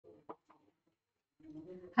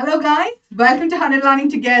Hello guys, welcome to HARDER Learning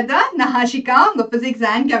Together. நான் ஹாஷிகா, உங்க physics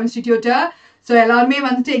and chemistry tutor. So எல்லாருமே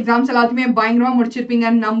வந்துட்டு எக்ஸாம்ஸ் எல்லாத்தையுமே பயங்கரமா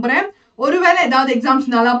முடிச்சிருப்பீங்கன்னு நம்புறேன். ஒருவேளை ஏதாவது எக்ஸாம்ஸ்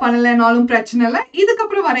நல்லா பண்ணலனாலும் பிரச்சனை இல்லை.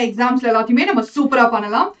 இதுக்கப்புறம் வர எக்ஸாம்ஸ்ல எல்லாத்தையுமே நம்ம சூப்பரா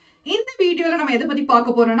பண்ணலாம். இந்த வீடியோல நம்ம எதை பத்தி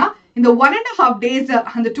பார்க்க போறோம்னா இந்த 1.5 days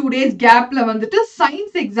அந்த 2 days கேப்ல வந்துட்டு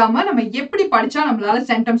சயின்ஸ் எக்ஸாம நம்ம எப்படி படிச்சா நம்மளால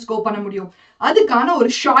சென்டம் ஸ்கோர் பண்ண முடியும் அதுக்கான ஒரு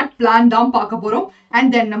ஷார்ட் பிளான் தான் பார்க்க போறோம்.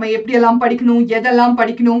 அண்ட் தென் நம்ம எப்படி எல்லாம் படிக்கணும், எதெல்லாம்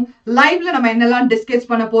படிக்கணும், லைவ்ல நம்ம என்னெல்லாம் டிஸ்கஸ்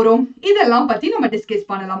பண்ண போறோம், இதெல்லாம் பத்தி நம்ம டிஸ்கஸ்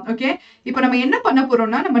பண்ணலாம். ஓகே, இப்போ நம்ம என்ன பண்ண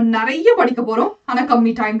போறோம்னா நம்ம நிறைய படிக்க போறோம் ஆனா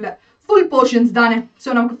கம்மி டைம்ல. full portions தானே. ஸோ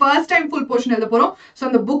நமக்கு ஃபர்ஸ்ட் டைம் ஃபுல் போர்ஷன் எழுத போறோம். ஸோ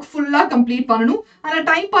அந்த புக் ஃபுல்லா கம்ப்ளீட் பண்ணணும். ஆனா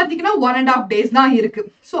டைம் பார்த்தீங்கன்னா 1.5 days தான் இருக்கு.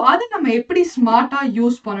 ஸோ அதை நம்ம எப்படி ஸ்மார்ட்டா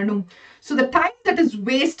யூஸ் பண்ணணும். So the time that is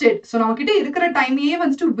wasted, so நம்ம கிட்ட இருக்கிற டைமையே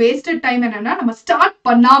வந்துட்டு வேஸ்டட் டைம் என்னன்னா நம்ம ஸ்டார்ட்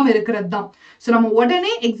பண்ணாம இருக்கிறது தான். ஸோ நம்ம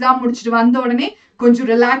உடனே எக்ஸாம் முடிச்சுட்டு வந்த உடனே கொஞ்சம்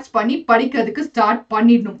ரிலாக்ஸ் பண்ணி படிக்கிறதுக்கு ஸ்டார்ட்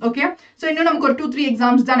பண்ணிடணும். ஓகே, ஸோ இன்னும் நமக்கு ஒரு 2-3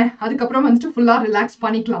 எக்ஸாம்ஸ் தானே, அதுக்கப்புறம் வந்துட்டு ஃபுல்லா ரிலாக்ஸ்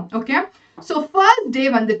பண்ணிக்கலாம். ஓகே, ஸோ ஃபர்ஸ்ட் டே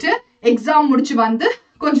வந்துட்டு எக்ஸாம் முடிச்சு வந்து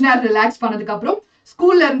கொஞ்ச நேரம் ரிலாக்ஸ் பண்ணதுக்கு அப்புறம்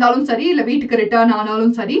ஸ்கூல்ல இருந்தாலும் சரி இல்ல வீட்டுக்கு ரிட்டர்ன்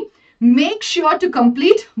ஆனாலும் சரி, make sure to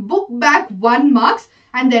complete book back 1 marks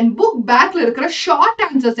and then book பேக்ல இருக்கிற ஷார்ட்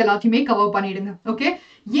ஆன்சர்ஸ் எல்லாத்தையுமே கவர் பண்ணிடுங்க. ஓகே,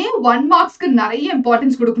 ஏன் 1 marksக்கு நிறைய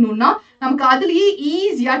இம்பார்ட்டன்ஸ் கொடுக்கணும்னா நமக்கு அதுலயே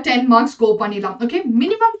ஈஸியா 10 marks ஸ்கோர் பண்ணிடலாம். ஓகே,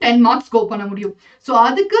 மினிமம் 10 marks ஸ்கோர் பண்ண முடியும். ஸோ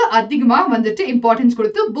அதுக்கு அதிகமா வந்துட்டு இம்பார்ட்டன்ஸ்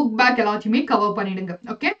கொடுத்து புக் பேக் எல்லாத்தையுமே கவர் பண்ணிடுங்க.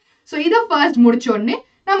 ஓகே, ஸோ இதை ஃபர்ஸ்ட் முடிச்ச உடனே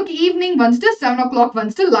நமக்கு ஈவினிங் வந்துட்டு 7 o'clock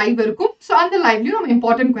வந்துட்டு லைவ் இருக்கும். ஸோ அந்த லைவ்லயும் நம்ம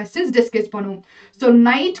இம்பார்ட்டன்ட் கொஸ்டின்ஸ் டிஸ்கஸ் பண்ணுவோம். ஸோ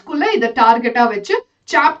நைட்குள்ள இதை டார்கெட்டா வச்சு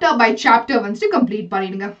சாப்டர் பை சாப்டர் வந்துட்டு கம்ப்ளீட்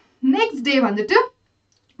பண்ணிடுங்க. நெக்ஸ்ட் டே வந்துட்டு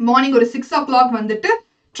மார்னிங் ஒரு 6 o'clock வந்துட்டு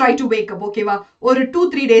ட்ரை டு வேக் அப். ஓகேவா, ஒரு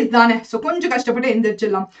 2-3 days தானே, ஸோ கொஞ்சம் கஷ்டப்பட்டு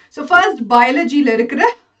எந்திரிச்சிடலாம். ஸோ ஃபர்ஸ்ட் பயாலஜியில இருக்கிற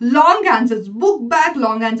long answers, book back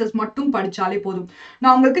long answers மட்டும் படிச்சாலே போதும்.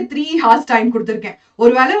 நான் உங்களுக்கு 3 hours டைம் கொடுத்துருக்கேன்.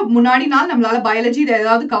 ஒருவேளை முன்னாடி நாள் நம்மளால பயாலஜியில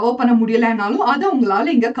ஏதாவது கவர் பண்ண முடியலனாலும் அதை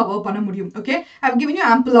உங்களால இங்க கவர் பண்ண முடியும். Okay, I have given you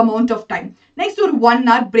ample amount of time. Next ஒரு 1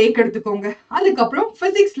 hour பிரேக் எடுத்துக்கோங்க. அதுக்கப்புறம்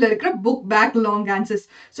பிசிக்ஸ்ல இருக்கிற book back long answers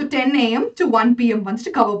so 10 AM to 1 PM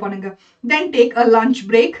வந்துட்டு கவர் பண்ணுங்க. Then take a lunch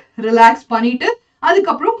break, relax பண்ணிட்டு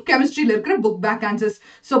அதுக்கப்புறம் கெமிஸ்ட்ரியில இருக்கிற book back answers.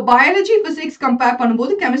 So biology physics compare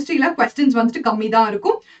பண்ணும்போது கெமிஸ்ட்ரியில கொஸ்டின்ஸ் வந்துட்டு கம்மி தான்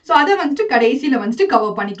இருக்கும். ஸோ அதை வந்துட்டு கடைசியில வந்துட்டு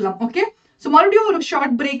கவர் பண்ணிக்கலாம். ஓகே, ஸோ மறுபடியும் ஒரு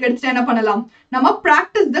ஷார்ட் பிரேக் எடுத்துட்டு என்ன பண்ணலாம், நம்ம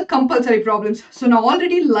ப்ராக்டிஸ் த கம்பல்சரி ப்ராப்ளம்ஸ். ஸோ நான்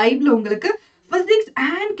ஆல்ரெடி லைவ்ல உங்களுக்கு பிசிக்ஸ்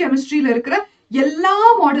அண்ட் கெமிஸ்ட்ரியில இருக்கிற எல்லா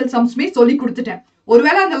மாடல் சம்ஸுமே சொல்லி கொடுத்துட்டேன்.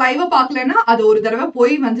 ஒருவேளை அந்த லைவை பார்க்கலன்னா அது ஒரு தடவை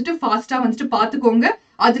போய் வந்துட்டு ஃபாஸ்டா வந்துட்டு பார்த்துக்கோங்க.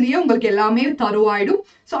 அதுலயே உங்களுக்கு எல்லாமே தருவாயிடும்.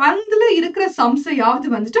 ஸோ அதுல இருக்கிற சம்ஸையாவது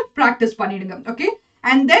வந்துட்டு ப்ராக்டிஸ் பண்ணிடுங்க. Okay,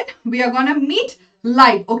 and then we are gonna meet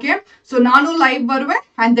live. Okay, so நானும் லைவ் வருவேன்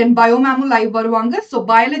அண்ட் தென் பயோமேமும் லைவ் வருவாங்க. ஸோ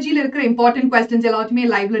பயாலஜியில இருக்கிற இம்பார்ட்டன்ட் கொஸ்டின்ஸ் எல்லாத்தையுமே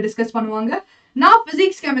லைவ்ல டிஸ்கஸ் பண்ணுவாங்க. நான்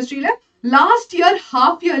பிசிக்ஸ் கெமிஸ்ட்ரியில லாஸ்ட் இயர்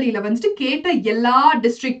ஹாஃப் இயர்லியில வந்துட்டு கேட்ட எல்லா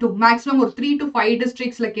டிஸ்ட்ரிக்டும் மேக்ஸிமம் ஒரு 3 to 5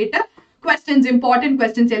 districtsல கேட்ட கொஸ்டின்ஸ், இம்பார்ட்டன்ட்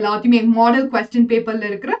கொஸ்டின்ஸ் எல்லாத்தையுமே மாடல் கொஸ்டின் பேப்பர்ல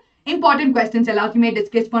இருக்கிற இம்பார்ட்டன்ட் கொஸ்டின்ஸ் எல்லாத்தையுமே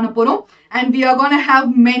டிஸ்கஸ் பண்ண போறோம். And we are gonna have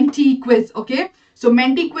மென்டி quiz. Okay, so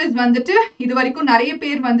மென்டி quiz வந்துட்டு இது வரைக்கும் நிறைய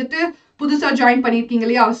பேர் வந்துட்டு புதுசா ஜாயின் பண்ணிருக்கீங்க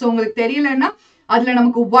இல்லையா. ஸோ உங்களுக்கு தெரியலன்னா அதுல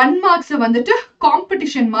நமக்கு 1 marks வந்துட்டு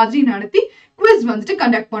காம்படிஷன் மாதிரி நடத்தி குவிஸ் வந்துட்டு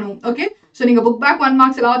கண்டக்ட் பண்ணுவோம். ஓகே, ஸோ நீங்க புக் பேக் 1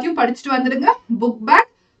 marks எல்லாத்தையும் படிச்சுட்டு வந்துடுங்க. புக்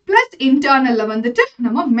பேக் பிளஸ் இன்டர்னல்ல வந்துட்டு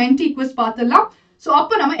நம்ம மென்டி குவிஸ் பார்த்துடலாம். ஸோ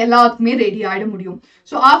அப்போ நம்ம எல்லாத்துக்குமே ரெடி ஆயிட முடியும்.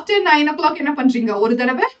 ஸோ ஆஃப்டர் 9 o'clock என்ன பண்றீங்க, ஒரு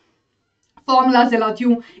தடவை ஃபார்முலாஸ்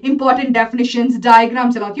எல்லாத்தையும், இம்பார்ட்டன்ட் டெஃபினிஷன்ஸ்,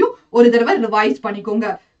 டயக்ராம்ஸ் எல்லாத்தையும் ஒரு தடவை ரிவைஸ் பண்ணிக்கோங்க.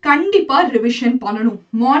 கண்டிப்பா ரிவிஷன் பண்ணணும்.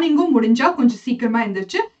 மார்னிங்கும் முடிஞ்சா கொஞ்சம் சீக்கிரமா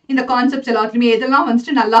எந்திரிச்சு இந்த கான்செப்ட்ஸ் எல்லாத்தையுமே எதெல்லாம்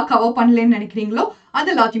வந்துட்டு நல்லா கவர் பண்ணலன்னு நினைக்கிறீங்களோ அது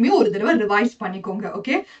எல்லாத்தையுமே ஒரு தடவை ரிவைஸ் பண்ணிக்கோங்க.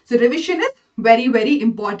 Okay, so revision is very very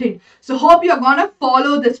important. So hope you are gonna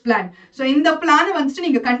follow this plan. So இந்த பிளானை வந்துட்டு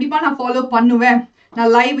நீங்க கண்டிப்பா நான் ஃபாலோ பண்ணுவேன்,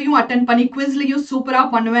 நான் லைவையும் அட்டென்ட் பண்ணி குவிஸ்லயும் சூப்பரா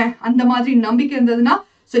பண்ணுவேன் அந்த மாதிரி நம்பிக்கை இருந்ததுன்னா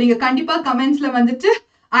ஸோ நீங்க கண்டிப்பா கமெண்ட்ஸ்ல வந்துட்டு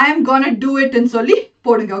I am gonna do it ன்னு சொல்லி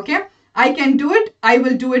போடுங்க. Okay, I can do it, I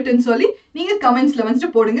will do it ன்னு சொல்லி நீங்க கமெண்ட்ஸ்ல வந்துட்டு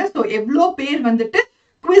போடுங்க. ஸோ எவ்வளோ பேர் வந்துட்டு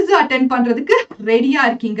குவிஸ் அட்டென்ட் பண்றதுக்கு ரெடியா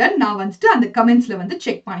இருக்கீங்க நான் வந்துட்டு அந்த கமெண்ட்ஸ்ல வந்து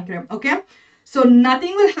செக் பண்ணிக்கிறேன். Okay, so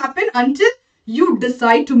nothing will happen until you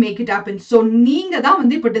decide to make it happen. So நீங்க தான்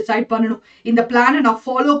வந்து இப்போ டிசைட் பண்ணணும், இந்த பிளானை நான்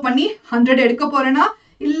ஃபாலோ பண்ணி 100 எடுக்க போறேன்னா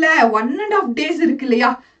இல்ல 1.5 days இருக்கு இல்லையா,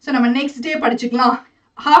 ஸோ நம்ம நெக்ஸ்ட் டே படிச்சுக்கலாம்,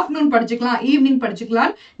 ஆஃப்டர்நூன் படிச்சுக்கலாம், ஈவினிங்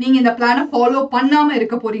படிச்சுக்கலாம். நீங்க இந்த பிளானை ஃபாலோ பண்ணாம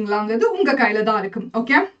இருக்க போறீங்களாங்கிறது உங்க கையில தான் இருக்கும்.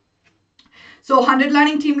 ஓகே, ஸோ 100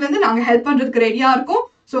 லேர்னிங் டீம்ல இருந்து நாங்க ஹெல்ப் பண்றதுக்கு ரெடியா இருக்கோம்.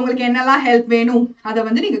 ஸோ உங்களுக்கு என்னெல்லாம் ஹெல்ப் வேணும் அதை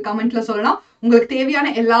வந்து நீங்க கமெண்ட்ல சொல்லலாம். உங்களுக்கு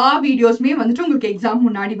தேவையான எல்லா வீடியோஸுமே வந்துட்டு உங்களுக்கு எக்ஸாம்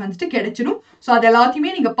முன்னாடி வந்துட்டு கிடைச்சிடும். ஸோ அது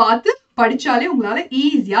எல்லாத்தையுமே நீங்க பார்த்து படிச்சாலே உங்களால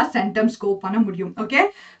ஈஸியா சென்டம் ஸ்கோர் பண்ண முடியும். Okay,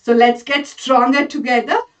 so let's get stronger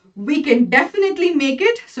together. We can definitely make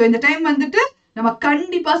it. So in the time வந்துட்டு நம்ம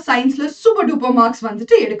கண்டிப்பா சயின்ஸ்ல சூப்பர் டூப்பர் மார்க்ஸ்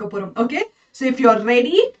வந்துட்டு எடுக்க போறோம். Okay, so if you are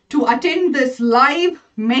ready to attend this live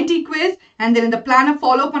menti quiz and then இந்த பிளானை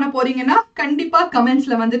follow பண்ண போறீங்கன்னா கண்டிப்பா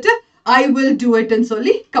கமெண்ட்ஸ்ல வந்துட்டு I will do it ன்னு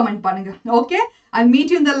சொல்லி கமெண்ட் பண்ணுங்க. Okay, I'll meet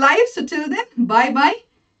you in the live. So till then, bye bye.